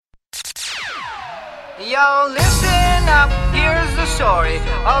Yo, listen up, here's the story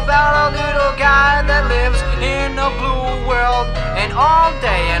about a little guy that lives in a blue world. And all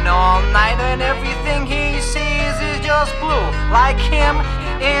day and all night, and everything he sees is just blue. Like him,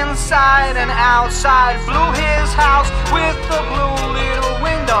 inside and outside. Blue his house with a blue little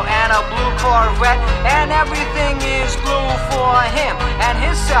window and a blue Corvette. And everything is blue for him and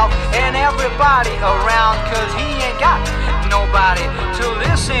himself and everybody around. Cause he ain't got nobody to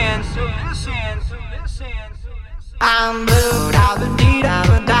listen. I'm blue, da-ba-dee,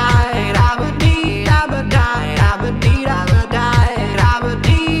 da-ba-die, da-ba-dee, da-ba-die, da-ba-dee, da-ba-die,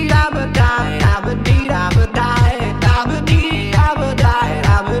 da-ba-dee, da-ba-die, da-ba-dee, da-ba-die, da-ba-dee, da-ba-die,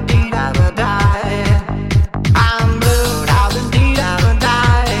 da-ba-dee, da-ba-die. I'm blue, da-ba-dee,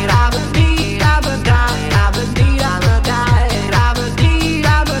 da-ba-die, da-ba-dee, da-ba-die, da-ba-dee, da-ba-die, da-ba-dee,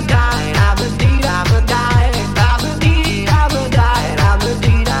 da-ba-die, da-ba-dee, da-ba-die, da-ba-dee, da-ba-die,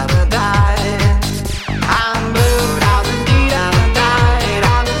 da-ba-dee, da-ba-die. I'm blue.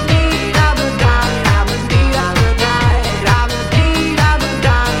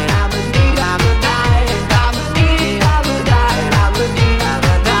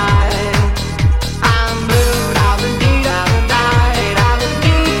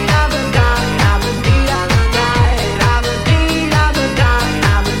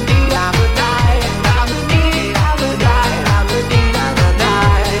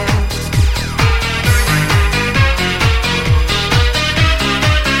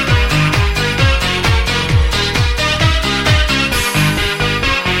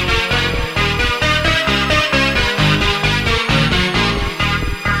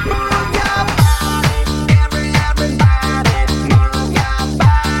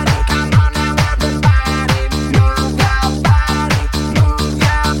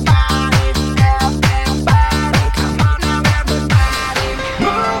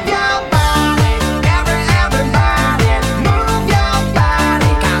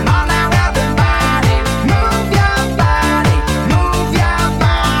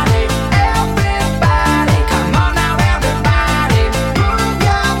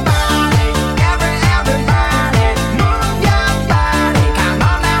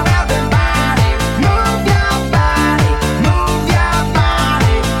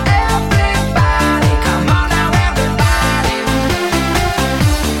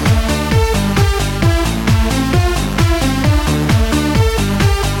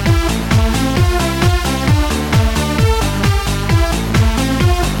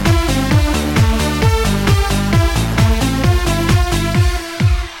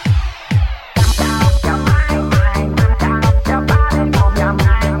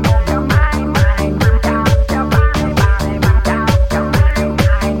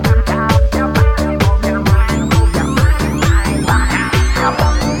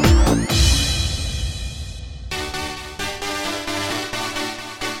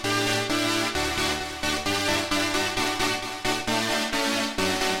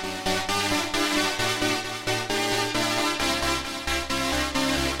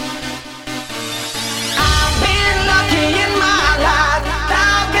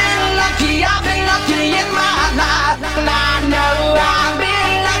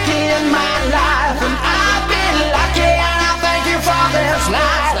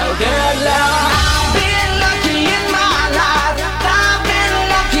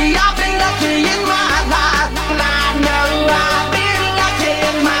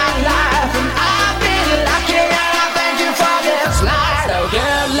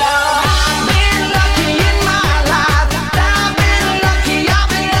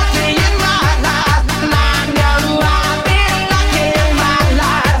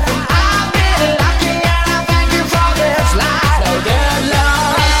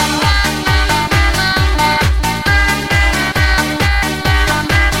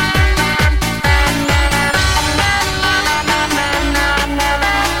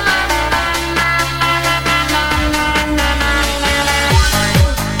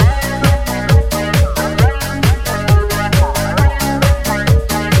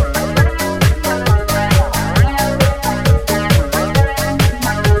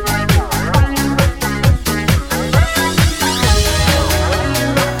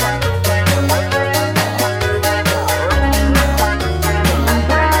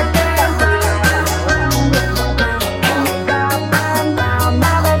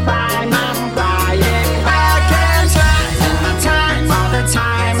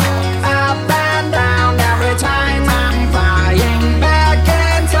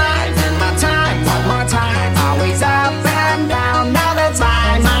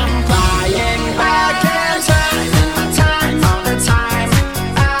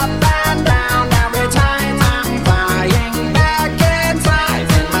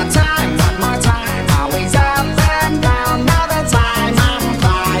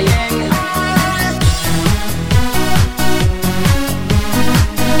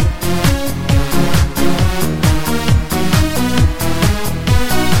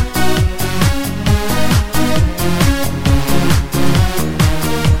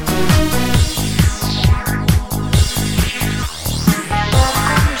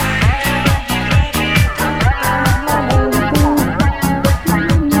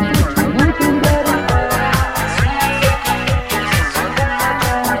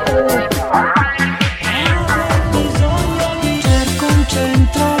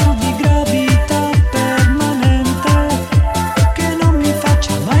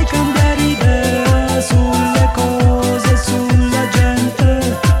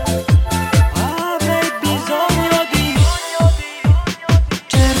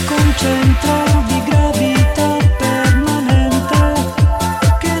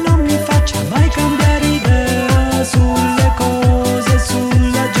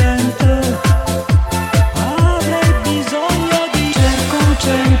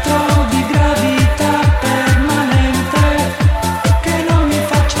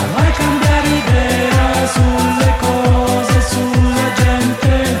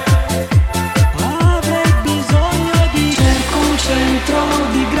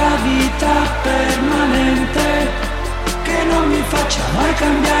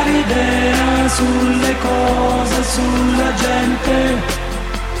 sulle cose, sulla gente,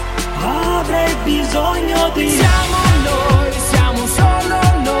 avrei bisogno di... Siamo noi, siamo solo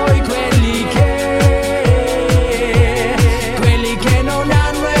noi quelli che non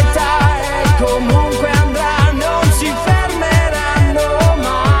hanno età e comunque andranno, non si fermeranno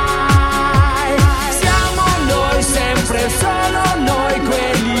mai. Siamo noi, sempre solo noi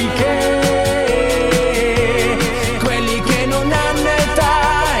quelli che non hanno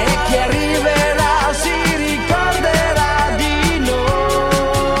età e chi arriverà si ricorderà di noi.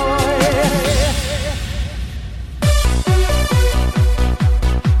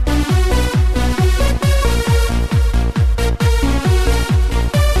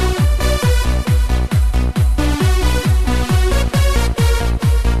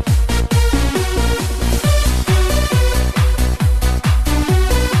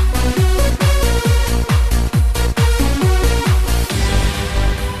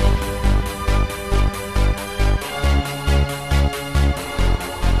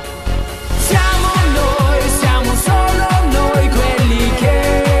 Siamo solo noi quelli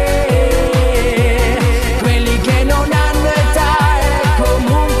che non hanno età e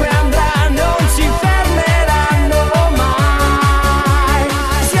comunque andranno, non si fermeranno mai.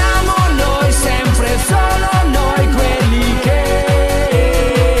 Siamo noi, sempre solo noi quelli che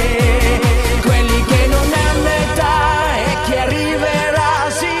non hanno età e chi arriverà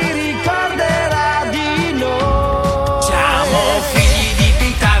si ricorderà di noi. Siamo figli di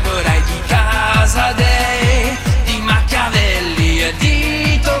Pitagora e di Casadei, di Machiavelli e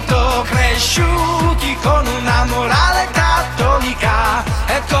di Totò, cresciuti con una morale cattolica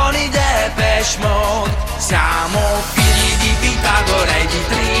e con i Depeche Mode. Siamo figli di Pitagora e di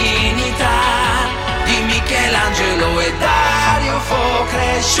Trinità, di Michelangelo e Dario Fo,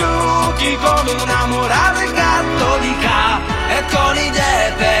 cresciuti con una morale cattolica e con i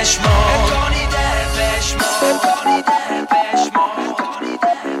Depeche Mode. E con i Depeche Mode, con i Depeche Mode, con i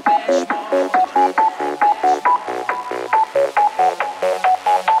Depeche Mode.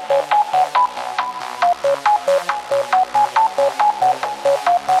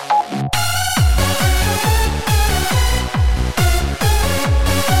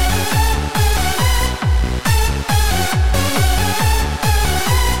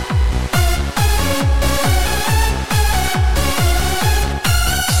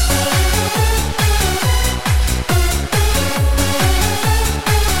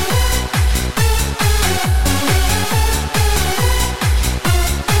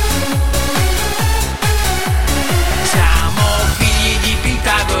 Siamo figli di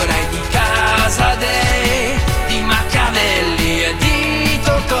Pitagora e di Casadei, di Machiavelli e di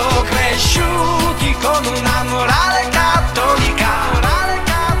Totò, cresciuti con una morale cattolica.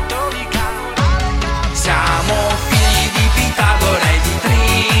 Siamo figli di Pitagora e di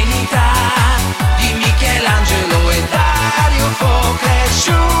Trinità, di Michelangelo e Dario Fo,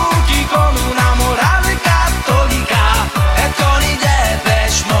 cresciuti con una morale cattolica e con i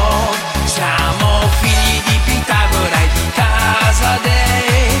Depeche Mode. Siamo figli di Pitagora e di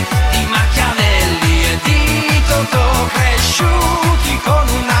Casadei, di Machiavelli e di Totò, cresciuti con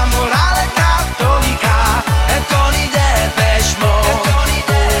una morale cattolica e con i Depeche Mode. E con i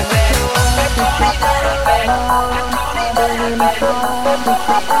Depeche Mode, e con i Depeche Mode, e con i Depeche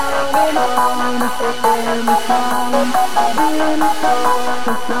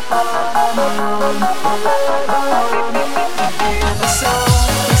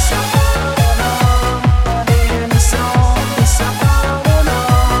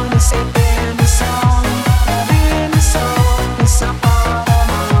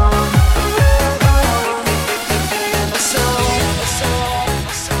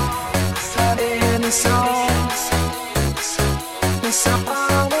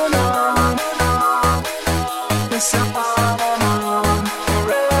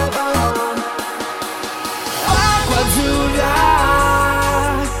acqua azzurra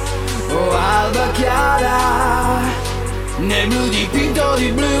o alba chiara, nel blu dipinto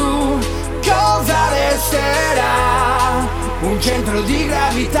di blu, cosa resterà? Un centro di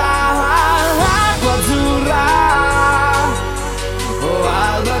gravità. Acqua azzurra o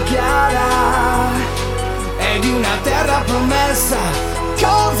alba chiara, e di una terra promessa,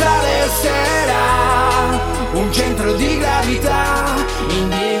 cosa resterà? Un centro di gravità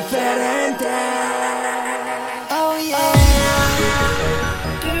indifferente. Oh yeah.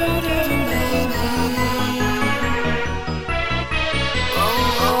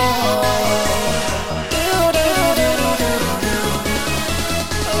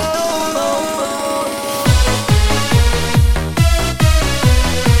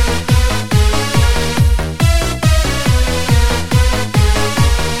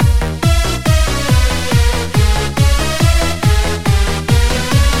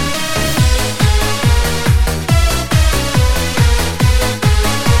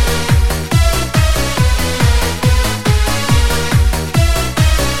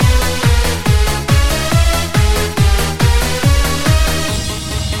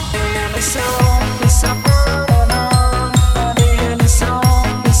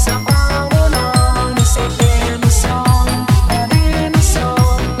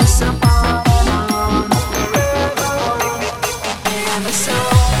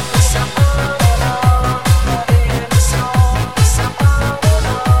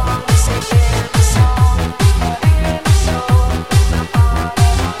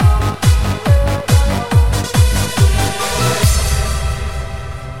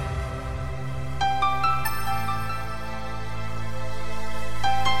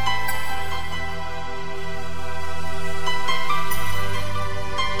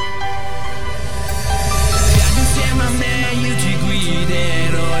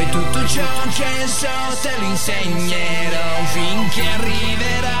 insegnerò finché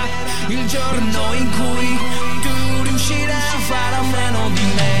arriverà il giorno in cui tu riuscirai a fare a meno di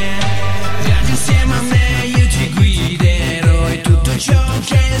me. Viaggi insieme a me, io ti guiderò e tutto ciò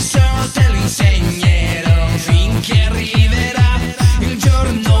che so te lo insegnerò finché arriverà il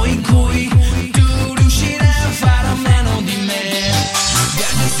giorno in cui tu riuscirai a fare a meno di me.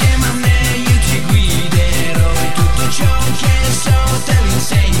 Viaggi insieme a me, io ti guiderò e tutto ciò che so te lo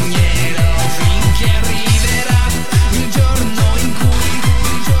insegnerò finché arriverà il giorno in cui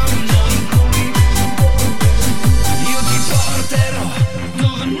io ti porterò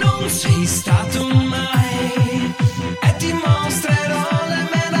dove non sei stato mai e ti mostrerò le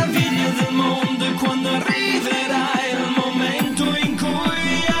meraviglie del mondo. E quando arriverà il momento in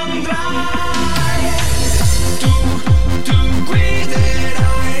cui andrai, tu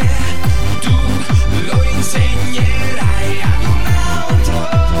guiderai, tu lo insegnerai ad un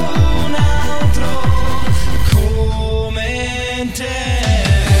altro come te.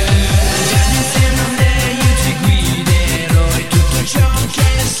 Viaggi insieme a me, io ti guiderò e tutto ciò che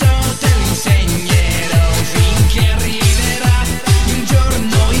so te lo insegnerò finché arriverà il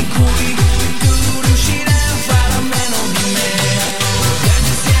giorno in cui tu riuscirai a fare a meno di me. Viaggi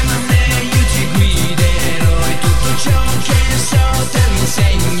insieme a me, io ti guiderò e tutto ciò che so te lo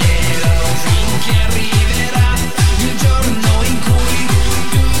insegnerò finché arriverà il giorno in cui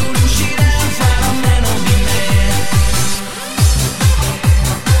tu riuscirai a fare a meno di me.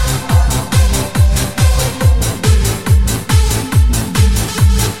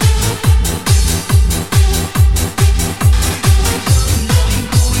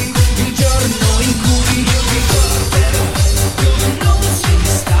 Il giorno in cui io ti porterò dove non sei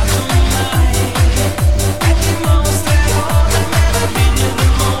stato mai e ti mostrerò le meraviglie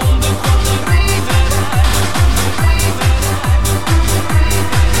del mondo. Quando arriverai,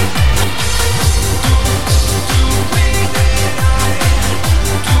 tu guiderai,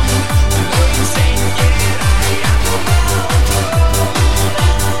 tu lo insegnerai ad un altro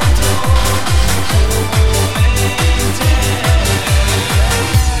come te.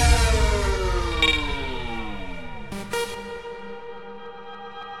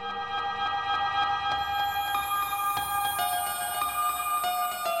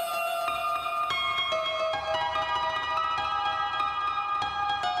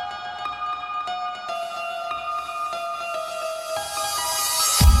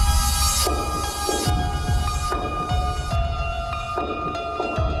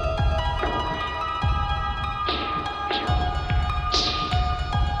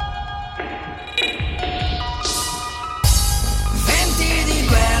 Venti di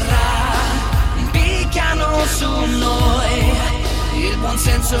guerra picchiano su noi, il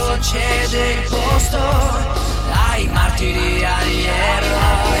buonsenso cede il posto ai martiri, agli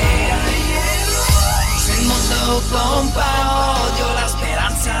eroi. Se il mondo pompa odio, la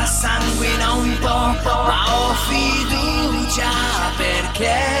speranza sanguina un po', ma ho fiducia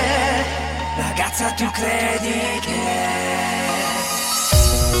perché, ragazza, tu credi che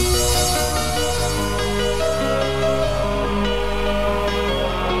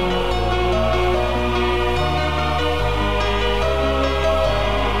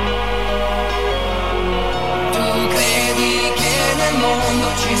nel mondo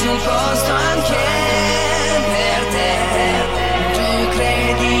ci sia un posto anche per te. Tu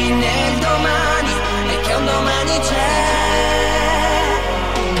credi nel domani e che un domani c'è.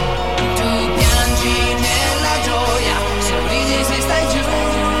 Tu piangi nella gioia, sorridi se stai giù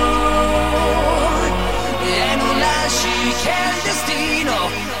e non lasci che il destino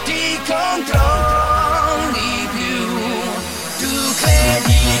ti controlli più. Tu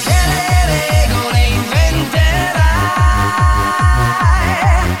credi che le regole inventerai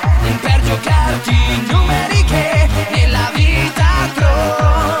per giocarti i numeri che nella vita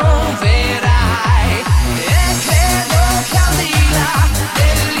troverai. E credo che al di là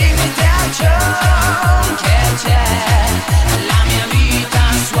del limite a ciò che c'è, la mia vita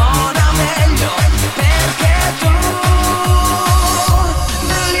suona meglio perché tu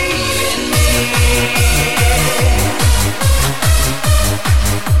believe in me.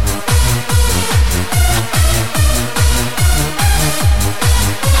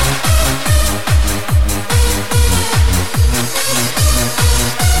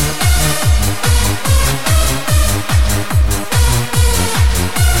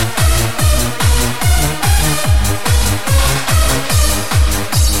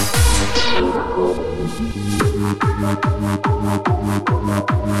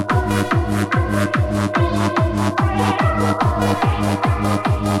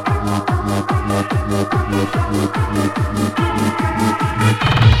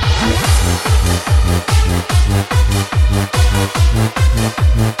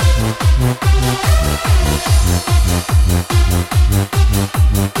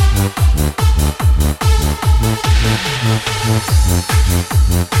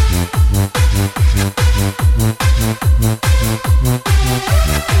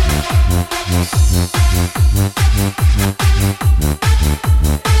 È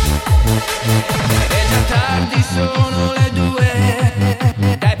già tardi, sono le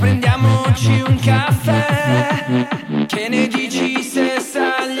 2. Dai, prendiamoci un caffè. Che ne dici se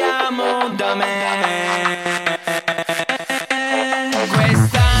saliamo da me?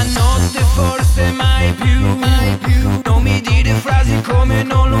 Questa notte forse mai più. Non mi dire frasi come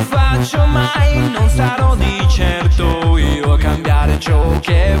non lo faccio mai. Non sarò di certo io a cambiare ciò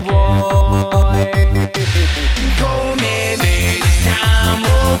che vuoi. Come vedi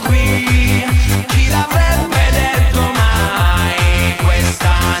siamo qui. Chi l'avrebbe detto mai?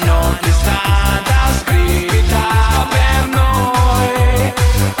 Questa notte è stata scritta per noi.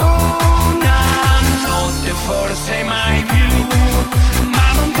 Una notte forse mai più,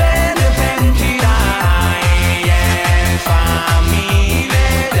 ma non te ne pentirai. E fammi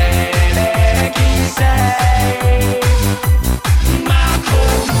vedere chi sei. Ma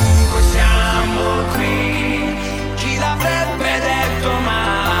comunque siamo qui. Chi l'avrebbe detto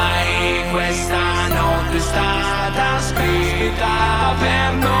mai? Questa notte è stata scritta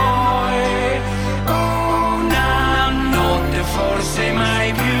per noi. Una notte forse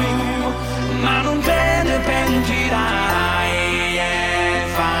mai più, ma non te ne pentirai. E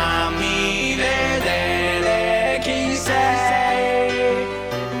fammi vedere chi sei.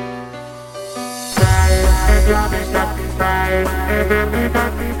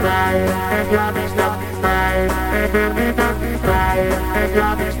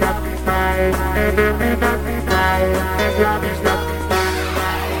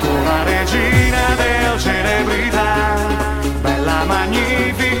 Tu la regina del celebrità, bella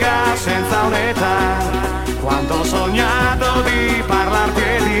magnifica senza un'età. Quanto ho sognato di parlarti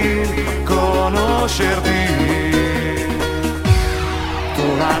e di conoscerti.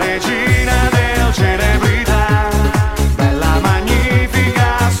 Tu la regina del celebrità, bella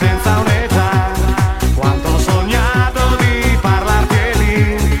magnifica senza un'età. Quanto ho sognato di parlarti e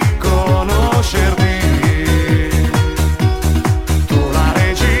di conoscerti. Tu la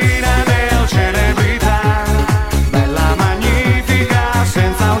regina del celebrità, bella magnifica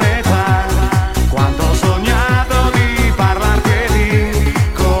senza un'età. Quanto ho sognato di parlarti e di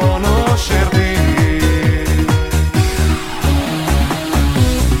conoscerti.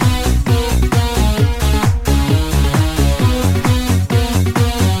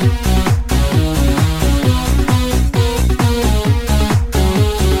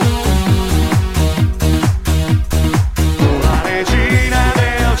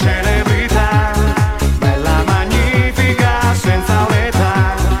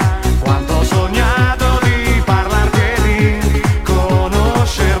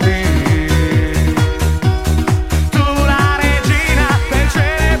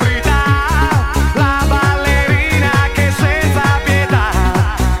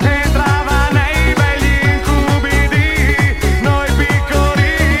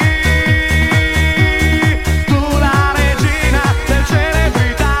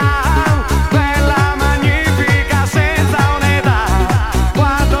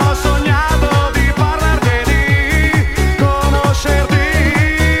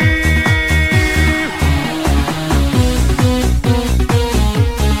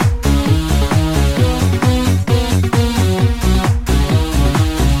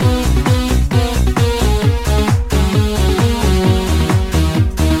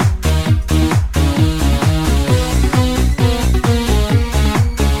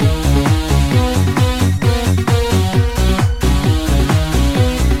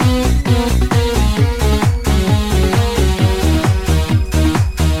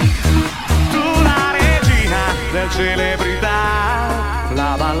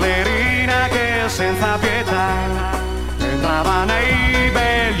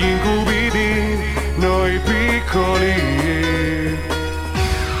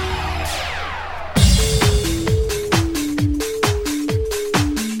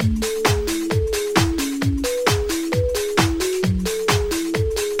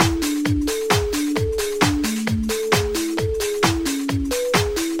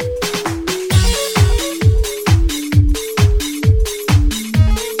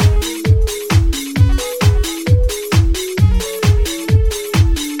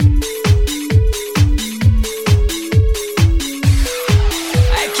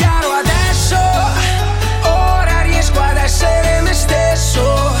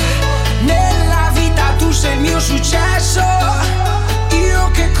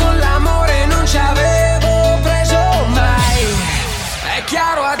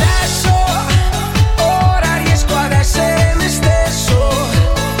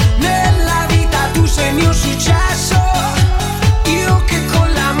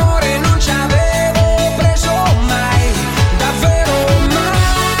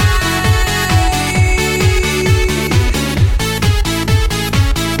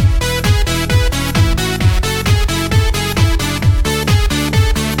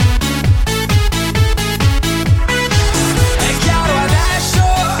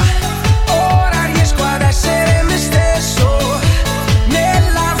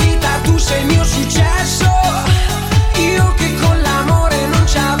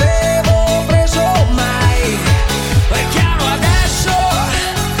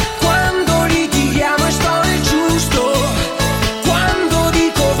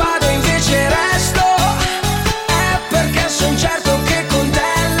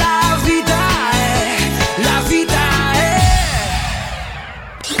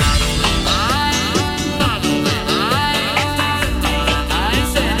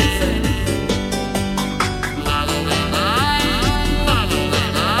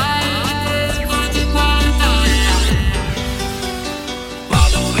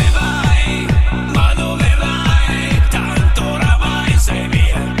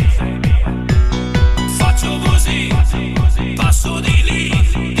 di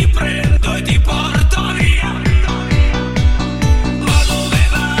lì, ti prendo e ti porto via. Ma dove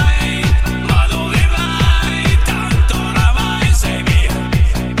vai? Ma dove vai? Tanto oramai sei mia.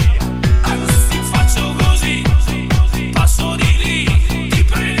 Anzi faccio così, passo di lì, ti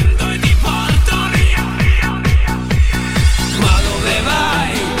prendo e ti porto via. Ma dove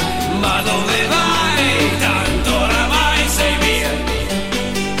vai? Ma dove vai? Tanto oramai sei mia.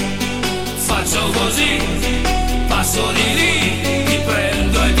 Faccio così, passo di lì, ti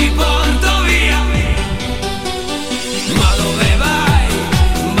prendo e ti porto via. Ma dove vai?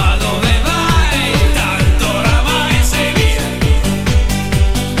 Ma dove vai? Tanto oramai sei mia.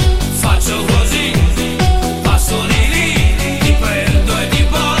 Faccio così, passo di lì, ti prendo e ti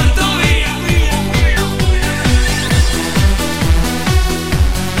porto via.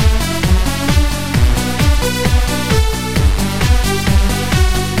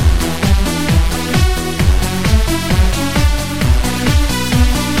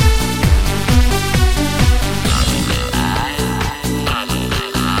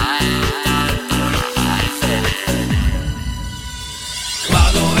 Ma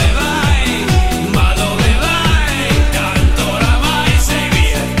dove vai? Ma dove vai? Tanto oramai sei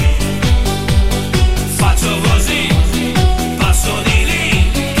mia. Faccio così, passo di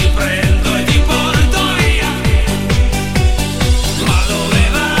lì, ti prendo e ti porto via. Ma dove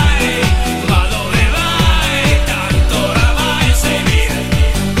vai? Ma dove vai? Tanto oramai sei mia.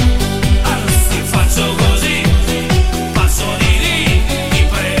 Anzi faccio così, passo di lì, ti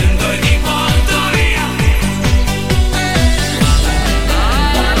prendo e ti porto via.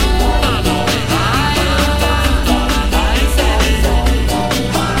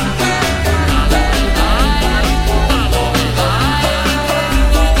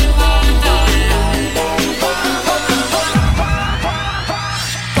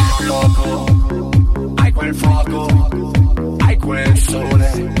 Loco, hai quel fuoco, hai quel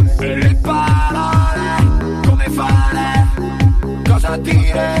sole, e le parole, come fare, cosa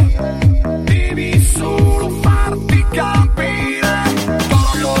dire, devi solo farti capire.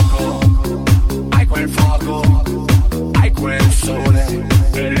 Toro loco, hai quel fuoco, hai quel sole,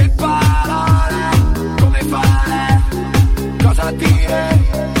 e le parole, come fare, cosa dire,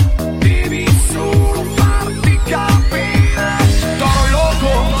 devi solo farti capire. Toro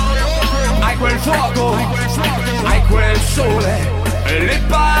loco, hai quel fuoco, hai quel sole, e le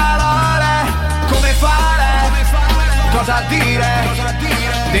parole, come fare, cosa dire,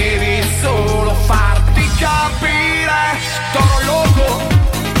 devi solo farti capire. Toro loco,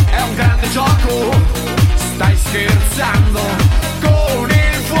 è un grande gioco, stai scherzando, con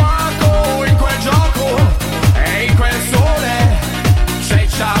il fuoco in quel gioco, e in quel sole, c'è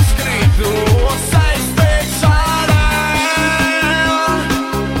già scritto, sei speciale.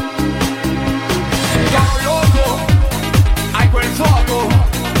 Toro loco, hai quel fuoco,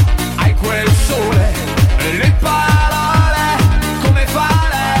 hai quel sole, e le parole, come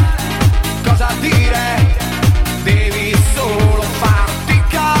fare, cosa dire, devi solo farti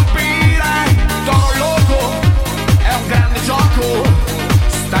capire. Toro loco, è un grande gioco,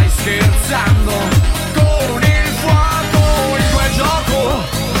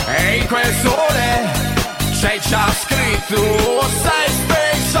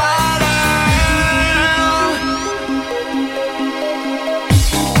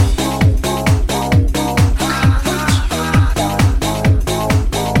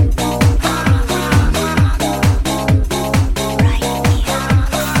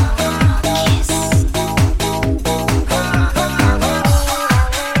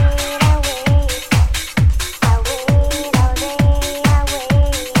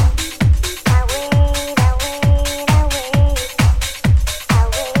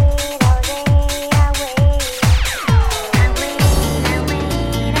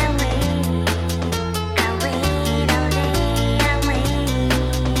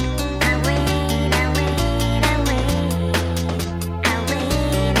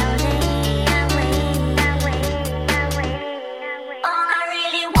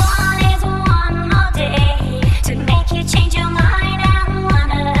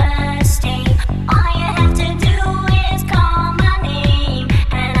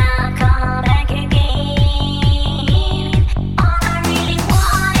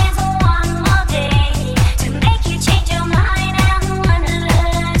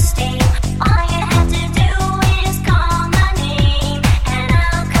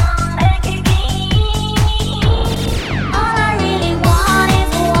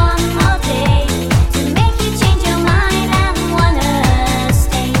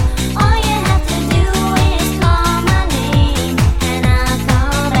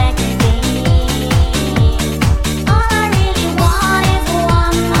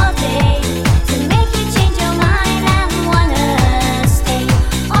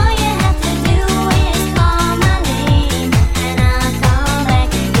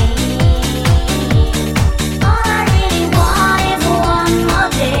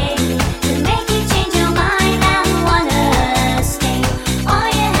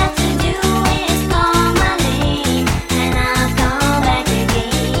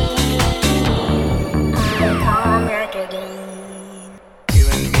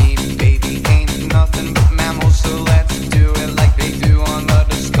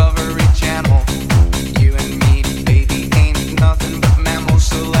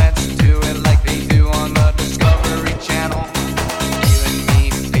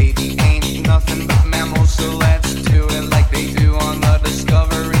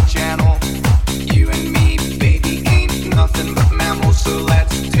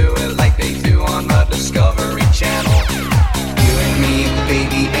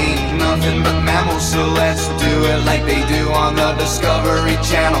 baby, ain't nothing but mammals. So let's do it like they do on the Discovery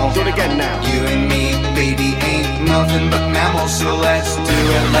Channel. Do it again now. You and me, baby, ain't nothing but mammals. So let's do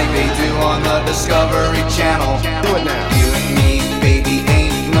it like they do on the Discovery Channel. Do it now. You and me, baby,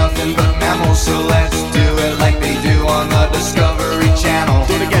 ain't nothing but mammals. So let's do it like they do on the Discovery Channel.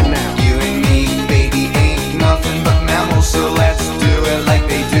 Do it again now. You and me, baby, ain't nothing but mammals. So let's do it like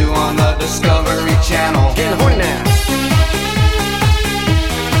they do on the Discovery Channel. Getting horny now.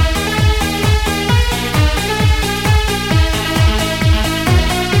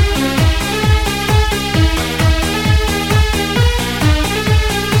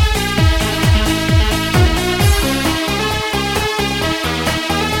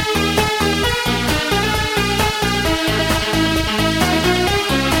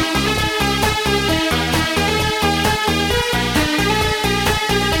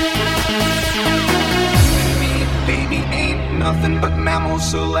 Nothing but mammals,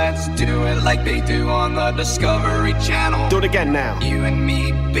 so let's do it like they do on the Discovery Channel. Do it again now. You and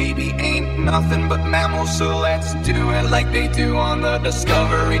me, baby, ain't nothing but mammals, so let's do it like they do on the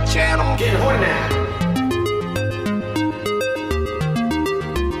Discovery Channel. Getting horny now.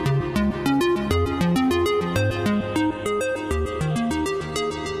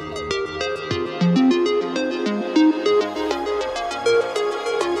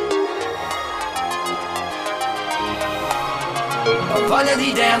 Voglia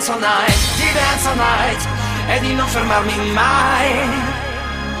di dance all night, e di non fermarmi mai.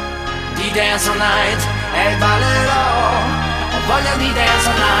 Di dance all night, e ballerò. Ho voglia di dance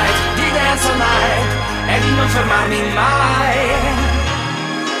all night, e di non fermarmi mai.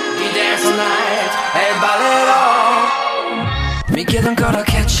 Di dance all night, e ballerò. Mi chiedo ancora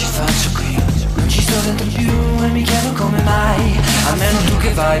che ci faccio qui, non ci sto dentro più e mi chiedo come mai. Almeno tu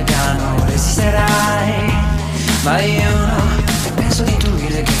che vai piano resisterai, ma io no. Penso di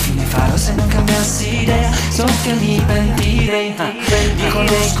intuire che fine farò se non cambiassi idea. So che mi pentirei, mi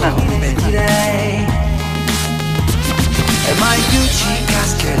conosco, mi pentirei. E mai più ci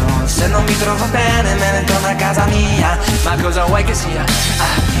cascherò, se non mi trovo bene me ne torno a casa mia. Ma cosa vuoi che sia?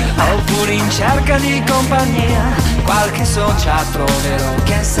 Oppure in cerca di compagnia, qualche socia troverò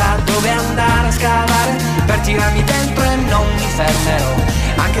che sa dove andare a scavare per tirarmi dentro e non mi fermerò,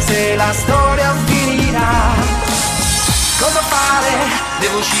 anche se la storia finirà. Cosa fare?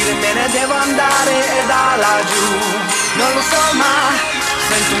 Devo uscire, me ne devo andare e da laggiù non lo so, ma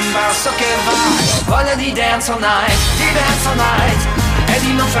sento un basso che va. Voglia di dance all night, e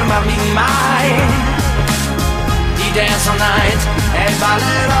di non fermarmi mai. Di dance all night e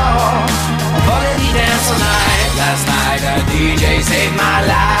ballerò. Voglia di dance all night. Last night a DJ saved my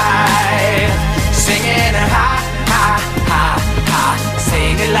life, singing a ha ha ha ha,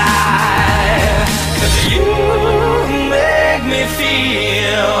 sing it live. 'Cause you make me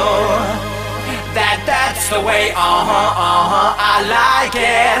feel that that's the way, I like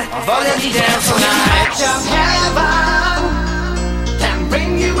it. Voglia di dance all night. Touch of heaven can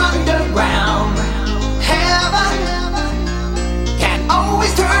bring you underground. Heaven can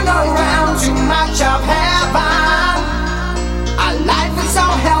always turn around. Too much of heaven, our life is so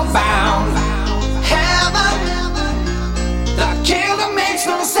hellbound. Heaven, the killer makes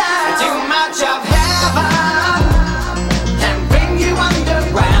no sound. Too much of heaven can bring you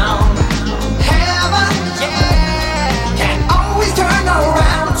underground. Heaven, yeah, can always turn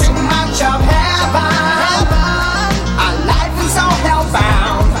around. Too much of heaven, our life is so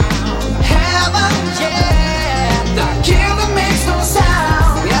hellbound. Heaven, yeah, the killer makes no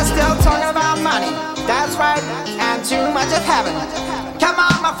sound. We are still talking about money, that's right, and too much of heaven. Come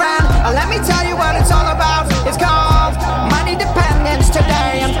on, my friend, let me tell you what it's all about. It's called money dependence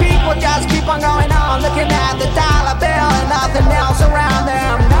today, and people just keep on going on, looking at the dollar bill and nothing else around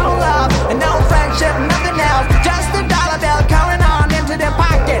them. No love and no friendship, nothing else, just the dollar bill going on into their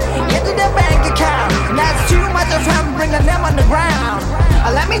pocket, into their bank account, and that's too much of him bringing them underground.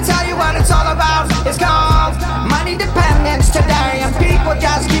 Let me tell you what it's all about. It's called money dependence today, and people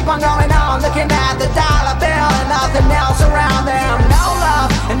just keep on going on, looking at the dollar bill and nothing else around them. No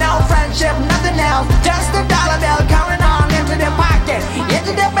love and no friendship, nothing else, just the dollar bill going on into their pocket,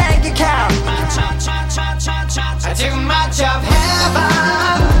 into their bank account. Too much of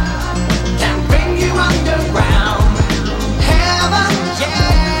heaven can bring you underground. Heaven,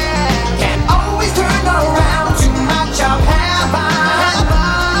 yeah, can always turn around. Too much of heaven,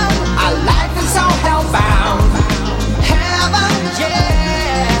 our life is so hellbound. Heaven,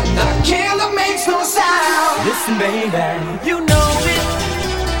 yeah, the killer makes no sound. Listen, baby, you know it.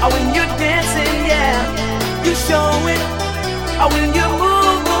 When you're dancing, yeah, you show it. When you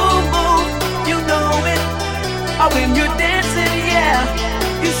move, you know it. When you're dancing, yeah.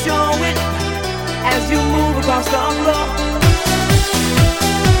 I stumble.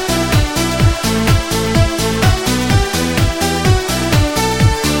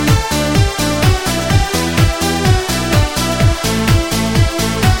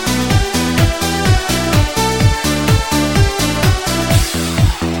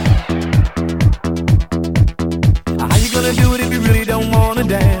 How you gonna do it if you really don't wanna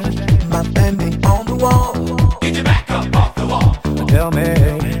dance? By standing on the wall. Get your back up off the wall. Tell me,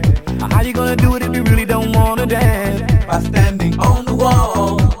 how you gonna do it if you really don't wanna dance? By standing on